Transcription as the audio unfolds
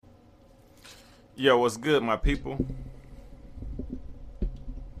Yo, what's good, my people?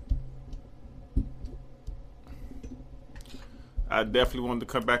 I definitely wanted to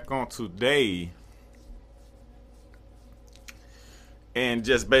come back on today and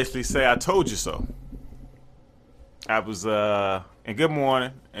just basically say I told you so. I was and good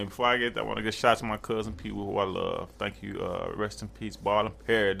morning. And before I get that, I want to get shout out to my cousin people who I love. Thank you. Rest in peace, Ball in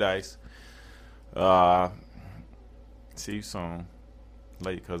Paradise. Uh See you soon.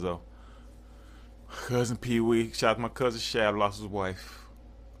 Late cuzzo. Cousin Pee Wee. Shout out to my cousin Shab, lost his wife.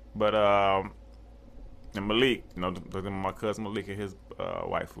 But and Malik, my cousin Malik and his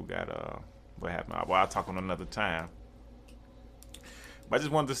wife who got what happened. Well, I'll talk on another time. But I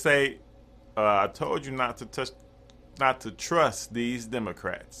just wanted to say, I told you not to trust these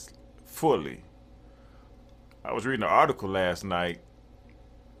Democrats fully. I was reading an article last night,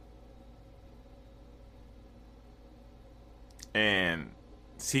 and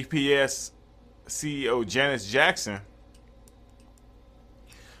CPS CEO Janice Jackson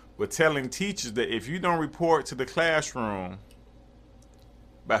was telling teachers that if you don't report to the classroom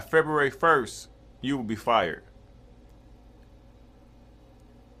by February 1st, you will be fired.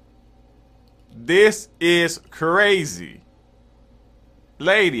 This is crazy.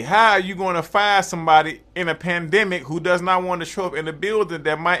 Lady, how are you going to fire somebody in a pandemic who does not want to show up in a building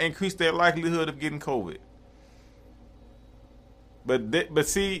that might increase their likelihood of getting COVID? But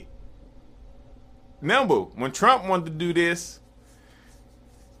see, remember, when Trump wanted to do this,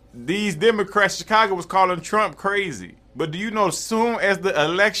 these Democrats in Chicago was calling Trump crazy. But do you know, soon as the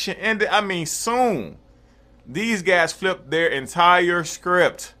election ended, soon, these guys flipped their entire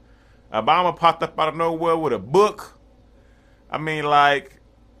script. Obama popped up out of nowhere with a book.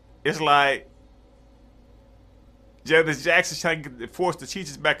 It's like Janice Jackson trying to force the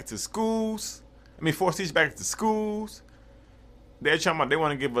teachers back into schools. Force teachers back into schools. They're talking about they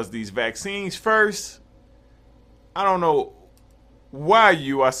want to give us these vaccines first. I don't know why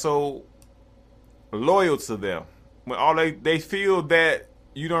you are so loyal to them when all they feel that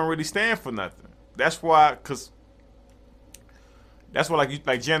you don't really stand for nothing. That's why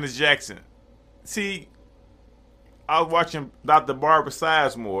like Janice Jackson. See, I was watching Dr. Barbara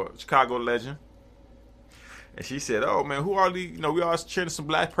Sizemore, Chicago legend, and she said, "Oh man, who are these? We always cheering some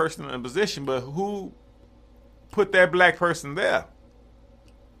black person in a position, but who put that black person there?"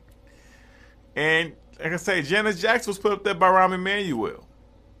 And like I say, Janice Jackson was put up there by Rahm Emanuel.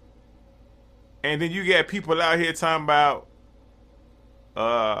 And then you got people out here talking about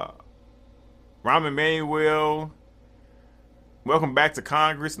Rahm Emanuel, welcome back to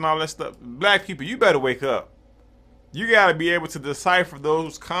Congress and all that stuff. Black people, you better wake up. You got to be able to decipher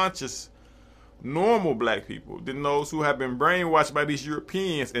those conscious, normal black people than those who have been brainwashed by these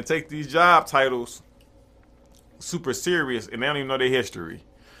Europeans and take these job titles super serious and they don't even know their history.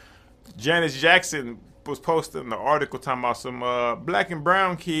 Janice Jackson was posting an article talking about some black and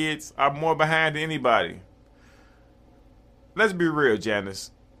brown kids are more behind than anybody. Let's be real,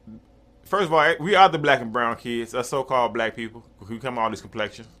 Janice. First of all, we are the black and brown kids, us so-called black people who come all these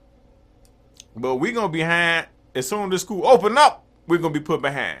complexions. But we're going to be behind. As soon as the school open up, we're going to be put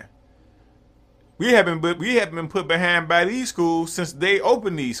behind. We haven't been put behind by these schools since they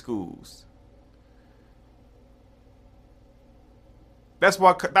opened these schools. That's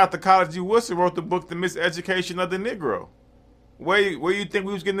why Dr. College G. Woodson wrote the book, The Miseducation of the Negro. Where you think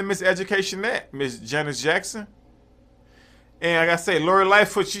we was getting the miseducation at, Miss Janice Jackson? And like I say, Lori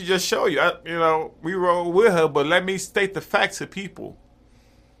Lightfoot, she just showed you. We roll with her, but let me state the facts to people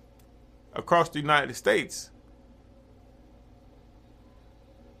across the United States.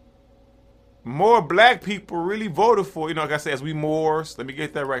 More black people really voted for, like I said, as we Moors. Let me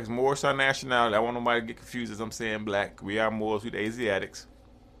get that right. Moors are nationality. I don't want nobody to get confused as I'm saying black. We are Moors, we the Asiatics.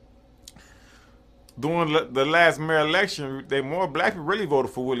 During the last mayor election, more black people really voted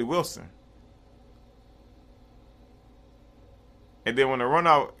for Willie Wilson. And then when the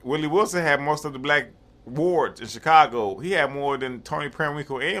runout, Willie Wilson had most of the black wards in Chicago. He had more than Tony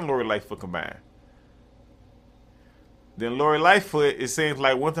Periwinkle and Lori Lightfoot combined. Then Lori Lightfoot, it seems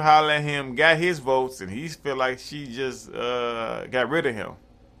like, went to holler at him, got his votes, and he feel like she just got rid of him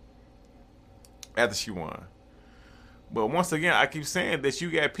after she won. But once again, I keep saying that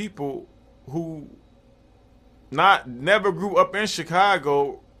you got people who never grew up in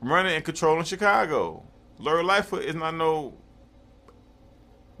Chicago running and controlling Chicago. Lori Lightfoot is not no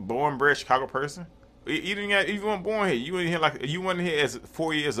born bred Chicago person. You weren't born here. You weren't here as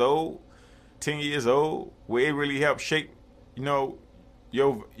 4 years old, 10 years old, where it really helped shape, your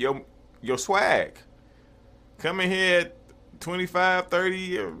swag. Coming here at 25,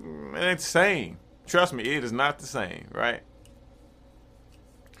 30, it ain't the same. Trust me, it is not the same, right?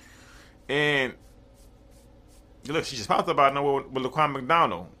 And look, she just popped up out of nowhere with Laquan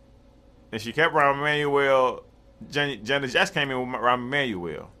McDonald, and she kept Rahm Emanuel. Janet Jackson came in with Rahm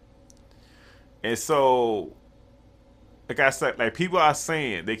Emanuel, and so like I said, like people are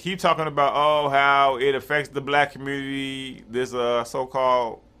saying, they keep talking about how it affects the black community. This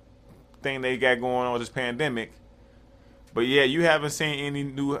so-called thing they got going on with this pandemic, but yeah, you haven't seen any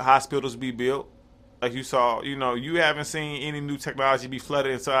new hospitals be built. Like you saw, you haven't seen any new technology be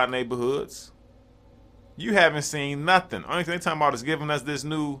flooded into our neighborhoods. You haven't seen nothing. Only thing they're talking about is giving us this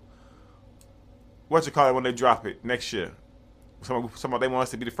new, what you call it when they drop it next year. Some they want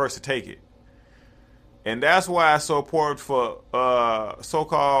us to be the first to take it. And that's why it's so important for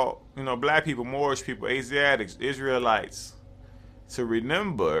so-called, black people, Moorish people, Asiatics, Israelites, to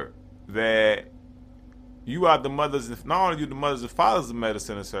remember that you are the mothers, not only you the mothers and fathers of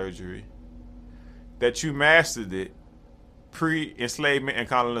medicine and surgery, that you mastered it pre-enslavement and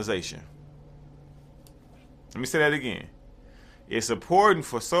colonization. Let me say that again. It's important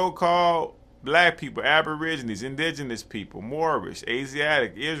for so-called black people, Aborigines, indigenous people, Moorish,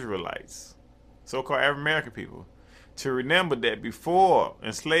 Asiatic, Israelites, so-called African American people, to remember that before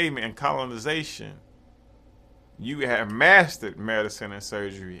enslavement and colonization, you have mastered medicine and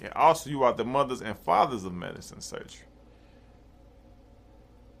surgery, and also you are the mothers and fathers of medicine and surgery.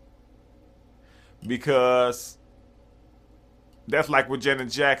 Because that's like with Janet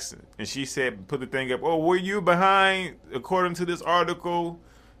Jackson, and she said, put the thing up, were you behind, according to this article?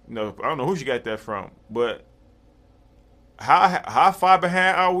 I don't know who she got that from, but how far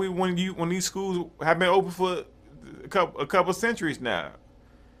behind are we when these schools have been open for a couple centuries now?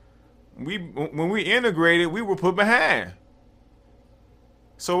 When we integrated, we were put behind.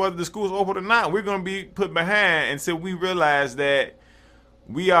 So whether the school's open or not, we're going to be put behind until we realize that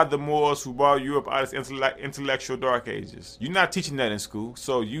we are the Moors who brought Europe out of its intellectual dark ages. You're not teaching that in school,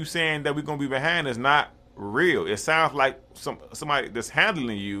 so you saying that we're going to be behind is not real. It sounds like somebody that's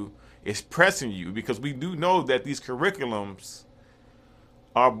handling you is pressing you, because we do know that these curriculums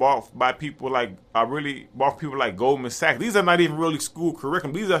are bought by people like Goldman Sachs. These are not even really school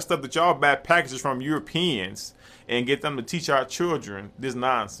curriculum. These are stuff that y'all buy packages from Europeans and get them to teach our children this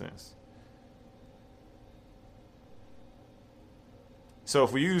nonsense. So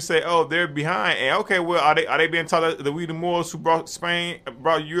for you to say, they're behind, and okay, well, are they being taught that we the Moors who brought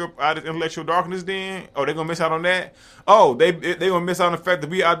Europe out of intellectual darkness then? Oh, they're going to miss out on that? Oh, they going to miss out on the fact that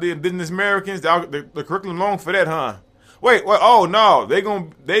we are the indigenous Americans? The curriculum long for that, huh? Wait, oh no, they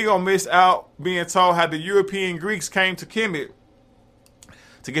gonna miss out being taught how the European Greeks came to Kemet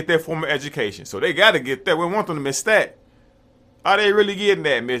to get their formal education. So they got to get that. We want them to miss that. Are they really getting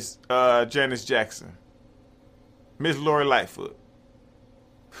that, Miss Janice Jackson? Miss Lori Lightfoot?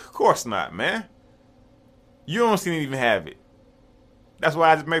 Of course not, man. You don't seem to even have it. That's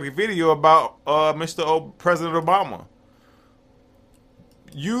why I just made a video about President Obama.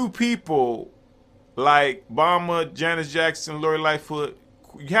 You people like Obama, Janice Jackson, Lori Lightfoot,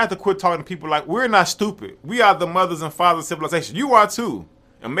 you have to quit talking to people like, we're not stupid. We are the mothers and fathers of civilization. You are too.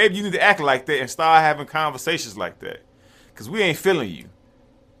 And maybe you need to act like that and start having conversations like that. Because we ain't feeling you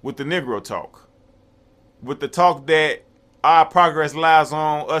with the Negro talk. With the talk that our progress lies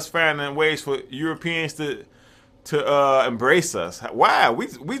on us finding ways for Europeans to embrace us. Why?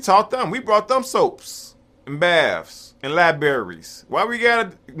 We taught them. We brought them soaps and baths and libraries. Why we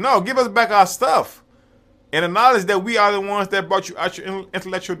gotta... No, give us back our stuff. And the knowledge that we are the ones that brought you out your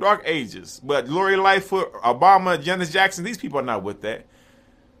intellectual dark ages. But Lori Lightfoot, Obama, Janice Jackson, these people are not with that.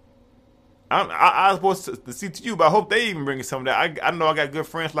 I was supposed to see to you, but I hope they even bring some of that. I know I got good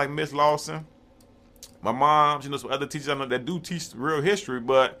friends like Miss Lawson. My mom, some other teachers I know that do teach real history,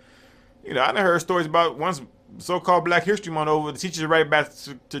 but I done heard stories about once so-called Black History Month over, the teachers are right back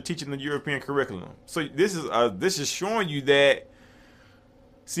to teaching the European curriculum. So this is showing you that.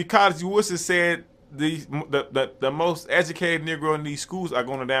 See, College Woodson said the most educated Negro in these schools are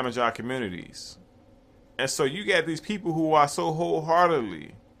going to damage our communities, and so you got these people who are so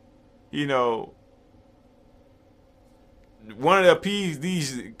wholeheartedly, want to appease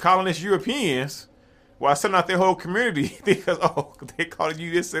these colonist Europeans. While selling out their whole community because they calling you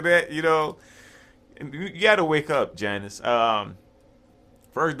this and that, And you got to wake up, Janice.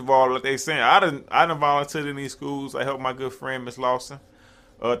 First of all, like they saying, I done volunteered in these schools. I helped my good friend Miss Lawson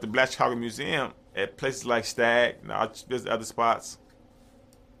at the Black Chicago Museum at places like Stag. There's other spots,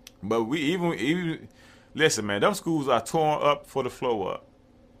 but we even listen, man. Them schools are torn up for the flow up,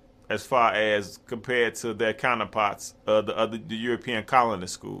 as far as compared to their counterparts of the European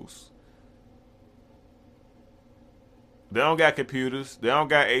colonist schools. They don't got computers. They don't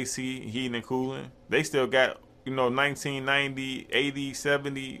got AC, heating and cooling. They still got, 1990, 80,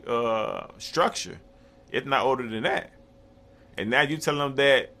 70 structure. It's not older than that. And now you tell them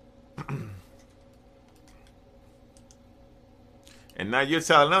that, and now you're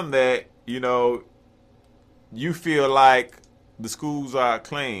telling them that, you feel like the schools are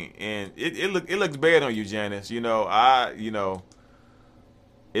clean, and it looks bad on you, Janice.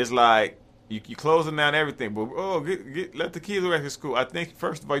 It's like you closing down everything, but let the kids go back to school. I think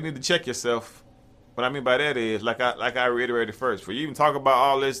first of all you need to check yourself. What I mean by that is like I reiterated first, for you even talk about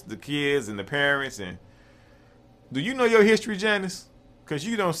all this, the kids and the parents, and do you know your history, Janice? Because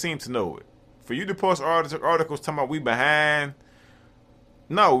you don't seem to know it. For you to post articles talking about we behind,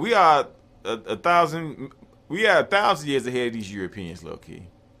 no, we are a thousand. We are 1,000 years ahead of these Europeans, low key.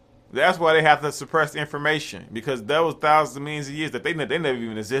 That's why they have to suppress information, because that was thousands of millions of years that they never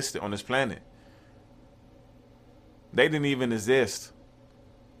even existed on this planet. They didn't even exist.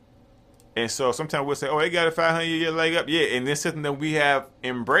 And so sometimes we'll say, oh, they got a 500-year leg up. Yeah, and it's something that we have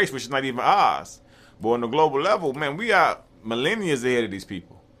embraced, which is not even ours. But on the global level, man, we are millennia ahead of these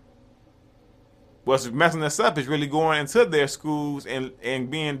people. What's messing us up is really going into their schools and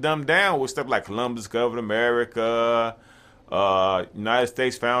being dumbed down with stuff like Columbus discovered America, United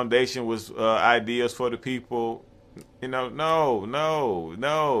States Foundation was ideas for the people. No.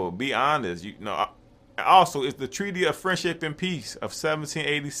 Be honest. Also, it's the Treaty of Friendship and Peace of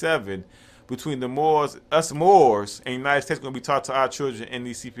 1787 between the Moors, us Moors, and the United States going to be taught to our children in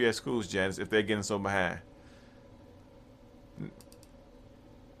these CPS schools, Janice, if they're getting so behind.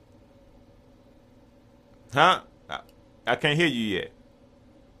 Huh? I can't hear you yet.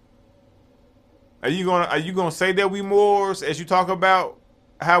 Are you gonna say that we Moors as you talk about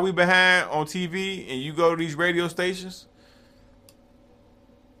how we behind on TV and you go to these radio stations?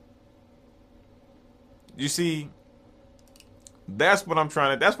 You see, that's what I'm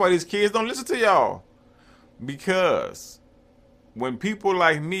trying to. That's why these kids don't listen to y'all, because when people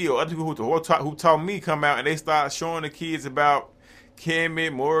like me or other people who taught me come out and they start showing the kids about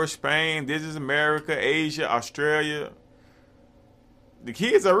Kemet, Moorish Spain, this is America, Asia, Australia, the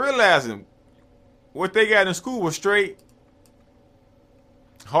kids are realizing what they got in school was straight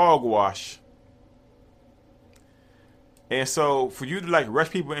hogwash. And so for you to like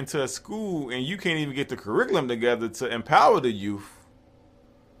rush people into a school and you can't even get the curriculum together to empower the youth.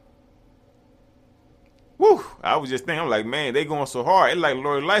 Woo! I was just thinking, I'm like, man, they going so hard. It's like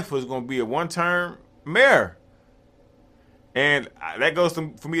Lori Lightfoot is going to be a one-term mayor. And that goes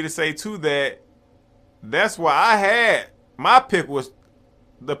for me to say, too, that's why my pick was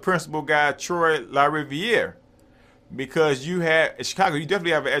the principal guy, Troy LaRiviere. Because in Chicago, you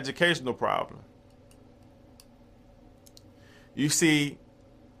definitely have an educational problem. You see,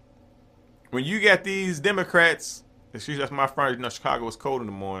 when you got these Democrats, that's my friend, Chicago was cold in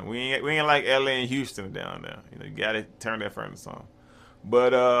the morning. We ain't like LA and Houston down there. You got to turn that furnace on.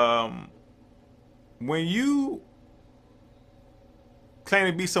 But when you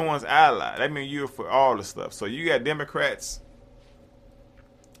claim to be someone's ally, that means you're for all the stuff. So you got Democrats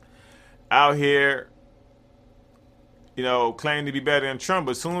out here, claiming to be better than Trump,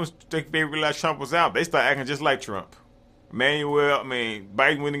 but as soon as they realized Trump was out, they start acting just like Trump.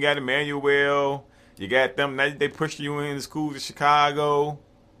 Biden went and got Emmanuel. You got them, now they push you in the schools in Chicago.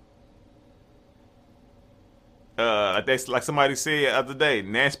 Like somebody said the other day,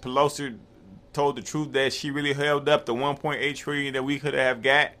 Nancy Pelosi told the truth that she really held up the $1.8 trillion that we could have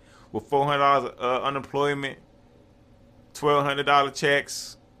got with $400 unemployment, $1,200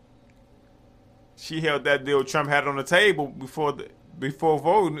 checks. She held that deal Trump had on the table before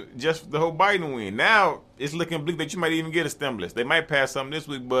voting, just the whole Biden win. Now it's looking bleak that you might even get a stimulus. They might pass something this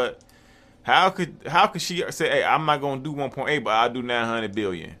week, but how could she say, "Hey, I'm not going to do 1.8, but I'll do 900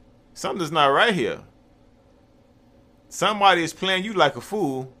 billion"? Something's not right here. Somebody is playing you like a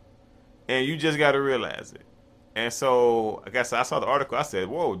fool, and you just got to realize it. And so, I guess I saw the article. I said,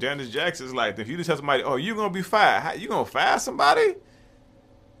 "Whoa, Janice Jackson's like, if you just tell somebody, oh, you're going to be fired. How, you going to fire somebody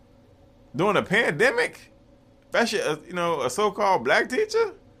during a pandemic? Especially, a so-called black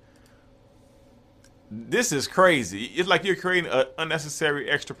teacher? This is crazy. It's like you're creating an unnecessary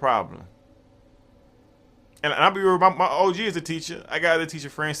extra problem." And I'll be real, my OG is a teacher. I got other teacher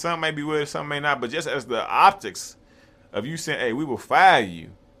friends. Some may be with it, some may not. But just as the optics of you saying, "Hey, we will fire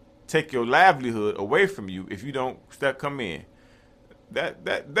you, take your livelihood away from you if you don't come in,"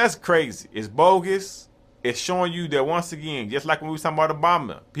 that's crazy. It's bogus. It's showing you that once again, just like when we was talking about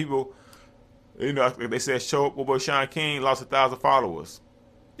Obama, people, they said show up with Sean King lost 1,000 followers.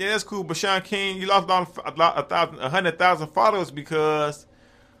 Yeah, that's cool, but Sean King, you lost 100,000 followers because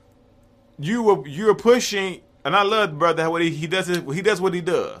you were pushing. And I love the brother what he does. He does what he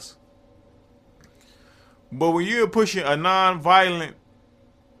does. But when you're pushing a non-violent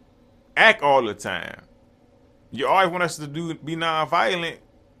act all the time, You always want us to be non-violent.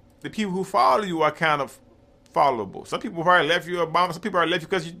 The people who follow you are kind of followable. Some people probably left you Obama. Some people are left you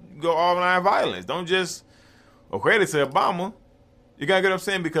because you go all non-violence. Don't just equate it to Obama. You gotta get what I'm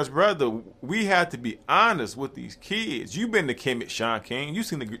saying? Because, brother, we have to be honest with these kids. You've been to Kemet, Sean King. You've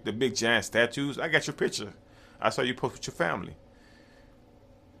seen the big giant statues. I got your picture. I saw you post with your family.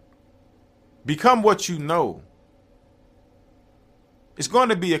 Become what you know. It's going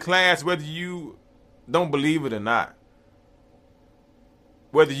to be a class whether you don't believe it or not.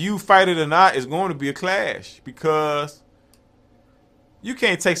 Whether you fight it or not, it's going to be a clash because you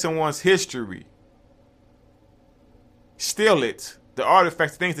can't take someone's history, steal it, the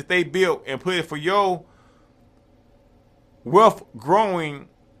artifacts, the things that they built, and put it for your wealth growing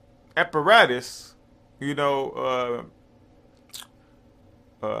apparatus. You know,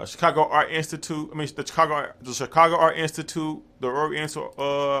 Chicago Art Institute. I mean, the Chicago Art Institute, the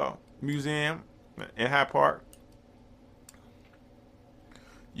Oriental Museum in Hyde Park.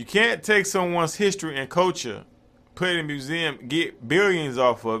 You can't take someone's history and culture, put it in a museum, get billions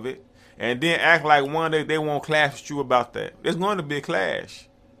off of it, and then act like one day they won't clash with you about that. There's going to be a clash.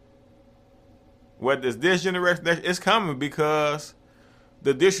 Whether it's this generation, it's coming because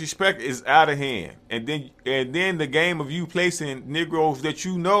the disrespect is out of hand. And then the game of you placing Negroes that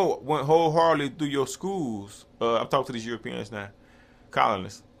you know went wholeheartedly through your schools. I'm talking to these Europeans now,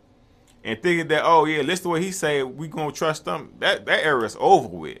 colonists. And thinking that, oh yeah, listen to what he said, we gonna trust them. That era is over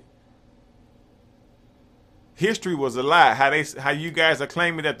with. History was a lie. How you guys are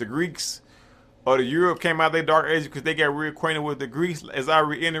claiming that the Greeks or the Europe came out of their dark ages because they got reacquainted with the Greeks, as I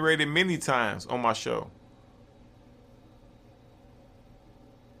reiterated many times on my show.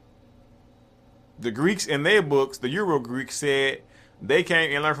 The Greeks in their books, the Euro Greeks said they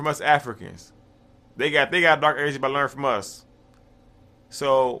came and learned from us Africans. They got dark ages by learning from us.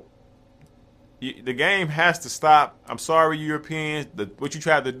 So the game has to stop. I'm sorry, Europeans. What you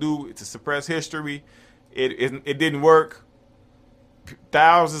tried to do to suppress history, it didn't work.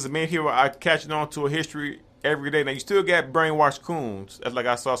 Thousands of many people are catching on to a history every day. Now you still got brainwashed coons. That's like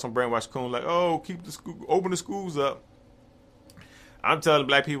I saw some brainwashed coons like, oh, open the schools up. I'm telling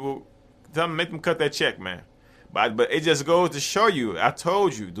black people, make them cut that check, man. But it just goes to show you. I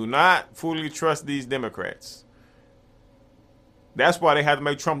told you, do not fully trust these Democrats. That's why they had to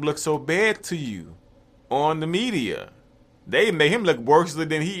make Trump look so bad to you on the media. They made him look worse than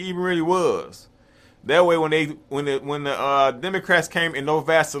he even really was. That way, when the Democrats came and no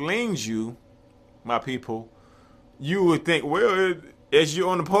Vaselines you, my people, you would think, well, as you're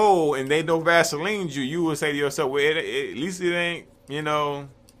on the poll and they no Vaselines you, you would say to yourself, well, at least it ain't,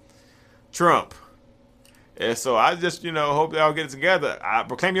 Trump. And so I just, hope y'all get it together. I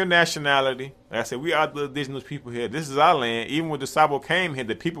proclaim your nationality. Like I said, we are the indigenous people here. This is our land. Even when the Sabo came here,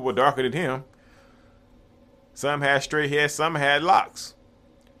 the people were darker than him. Some had straight hair, some had locks.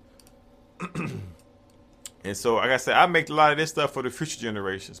 And so, like I said, I make a lot of this stuff for the future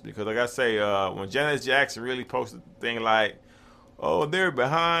generations because, like I say, when Janet Jackson really posted the thing like, "Oh, they're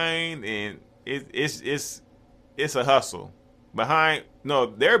behind," and it's a hustle.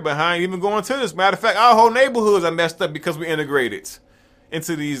 They're behind even going to this. Matter of fact, our whole neighborhoods are messed up because we integrated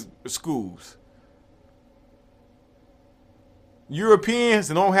into these schools. Europeans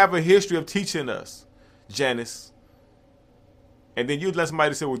don't have a history of teaching us, Janice. And then you'd let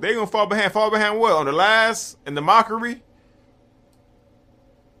somebody say, well, they're going to fall behind. Fall behind what? On the lies and the mockery?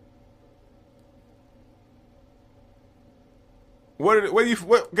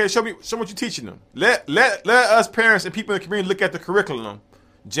 Okay, show me what you're teaching them. Let us parents and people in the community look at the curriculum,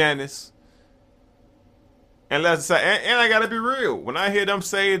 Janice. And let's say, and I gotta be real. When I hear them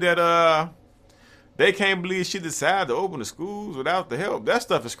say that they can't believe she decided to open the schools without the help, that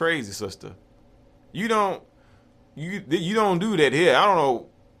stuff is crazy, sister. You don't do that here. I don't know,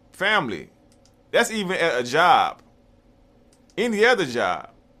 family. That's even at a job. Any other job.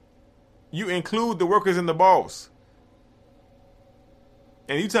 You include the workers and the boss.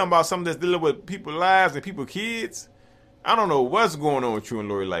 And you talking about something that's dealing with people's lives and people's kids. I don't know what's going on with you and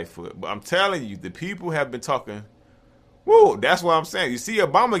Lori Lightfoot, but I'm telling you, the people have been talking. Whoa, that's what I'm saying. You see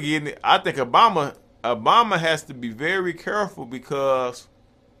Obama getting it. I think Obama has to be very careful because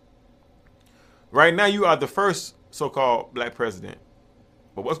right now you are the first so-called black president.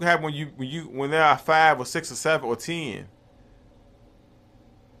 But what's gonna happen when there are 5 or 6 or 7 or 10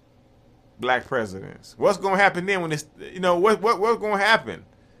 black presidents? What's gonna happen then when it's what's gonna happen?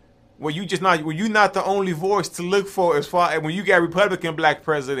 When you're not the only voice to look for as far as when you got Republican black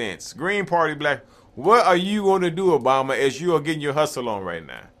presidents, Green Party black. What are you gonna do, Obama, as you are getting your hustle on right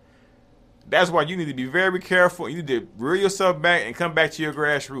now? That's why you need to be very careful. You need to reel yourself back and come back to your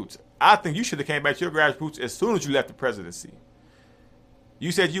grassroots. I think you should have came back to your grassroots as soon as you left the presidency.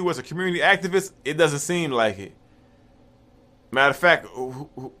 You said you was a community activist. It doesn't seem like it. Matter of fact,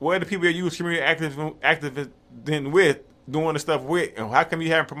 where are the people that you was community activists then with, doing the stuff with, and how come you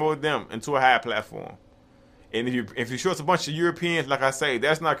haven't promoted them into a higher platform? And if you show us a bunch of Europeans, like I say,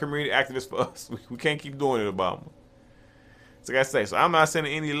 that's not community activists for us. We can't keep doing it, Obama. So like I say, so I'm not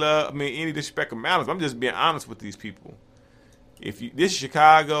sending any love, any disrespect or malice. I'm just being honest with these people. This is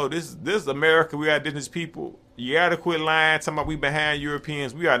Chicago, this is America. We are indigenous people. You gotta quit lying, talking about we behind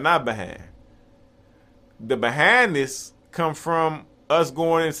Europeans. We are not behind. The behindness come from us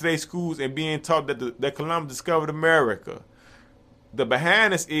going into their schools and being taught that Columbus discovered America. The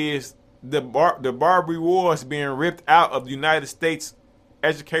behindness is the Barbary Wars being ripped out of the United States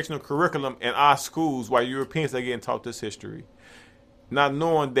educational curriculum in our schools while Europeans are getting taught this history. Not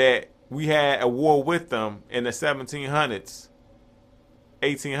knowing that we had a war with them in the 1700s,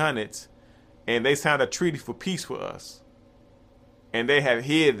 1800s, and they signed a treaty for peace with us. And they have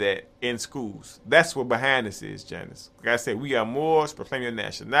hid that in schools. That's what behind this is, Janice. Like I said, we got Moors, proclaim your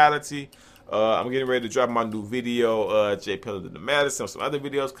nationality. I'm getting ready to drop my new video, J. Pillar to the Madison, some other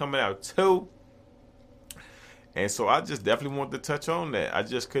videos coming out too. And so I just definitely wanted to touch on that. I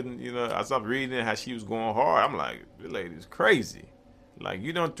just couldn't, I stopped reading how she was going hard. I'm like, this lady's crazy. Like,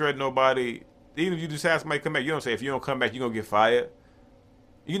 you don't threaten nobody. Even if you just have somebody come back, you don't say, if you don't come back, you're going to get fired.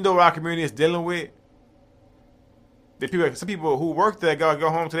 You know what our community is dealing with? Some people who work there gotta go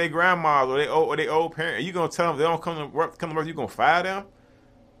home to their grandmas or their old parents. You gonna tell them they don't come to work? You gonna fire them?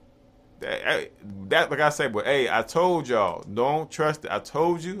 That like I say, but hey, I told y'all, don't trust it. I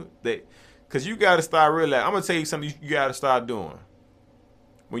told you that, because you gotta start realizing. I'm gonna tell you something you gotta start doing.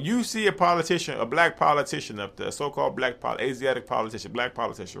 When you see a politician, a black politician up there, so-called Asiatic politician, black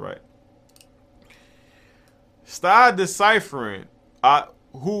politician, right? Start deciphering.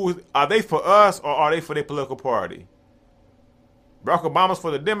 Who are they for us, or are they for their political party? Barack Obama's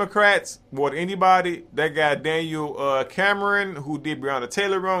for the Democrats more than anybody. That guy Daniel Cameron, who did Breonna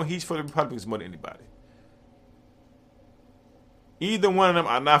Taylor wrong, he's for the Republicans more than anybody. Either one of them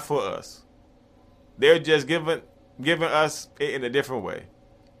are not for us. They're just giving us it in a different way.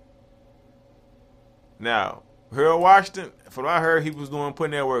 Now, Harold Washington, from what I heard, he was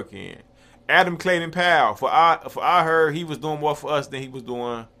putting that work in. Adam Clayton Powell, for I heard, he was doing more for us than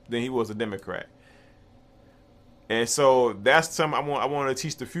he was a Democrat. And so that's something I want to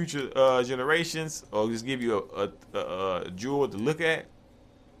teach the future generations, or just give you a jewel to look at.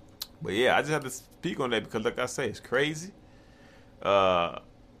 But yeah, I just have to speak on that because, like I say, it's crazy. And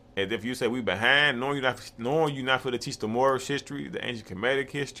if you say we behind, knowing you're not for to teach the Moorish history, the ancient Kemetic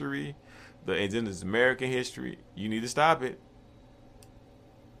history, the indigenous American history, you need to stop it.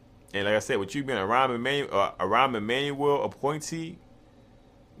 And like I said, with you being a Rahm Emanuel appointee,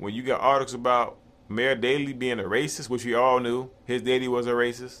 when you got articles about Mayor Daley being a racist, which we all knew, his daddy was a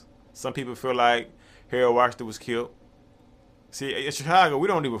racist. Some people feel like Harold Washington was killed. See, in Chicago,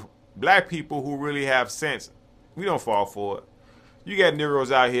 black people who really have sense, we don't fall for it. You got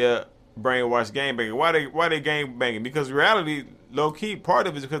Negroes out here brainwashed gangbanging. Why they gangbanging? Because reality, low key, part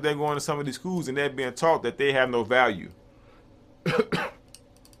of it is because they're going to some of these schools and they're being taught that they have no value.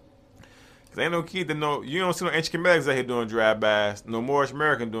 Cause ain't no kid to know. You don't see no ancient Kemetics out here doing drive-bys. No Moorish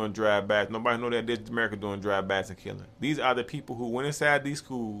American doing drive-bys. Nobody know that there's America doing drive-bys and killing. These are the people who went inside these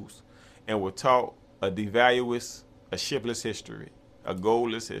schools and were taught a devaluous, a shiftless history, a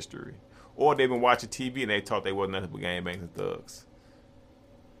goalless history, or they've been watching TV and they taught they wasn't nothing but gangbangs and thugs.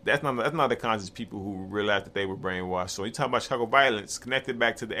 That's not the conscious people who realized that they were brainwashed. So you talk about Chicago violence connected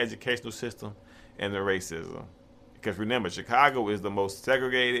back to the educational system and the racism. Because remember, Chicago is the most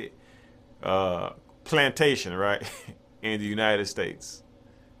segregated plantation, right, in the United States.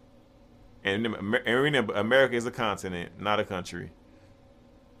 And remember, America is a continent, not a country.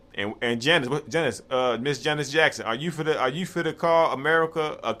 And Janice, Miss Janice Jackson, are you for the call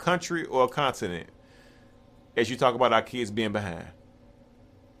America a country or a continent? As you talk about our kids being behind.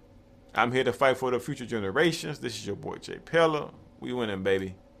 I'm here to fight for the future generations. This is your boy Jay Pella. We winning,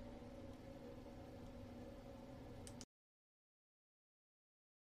 baby.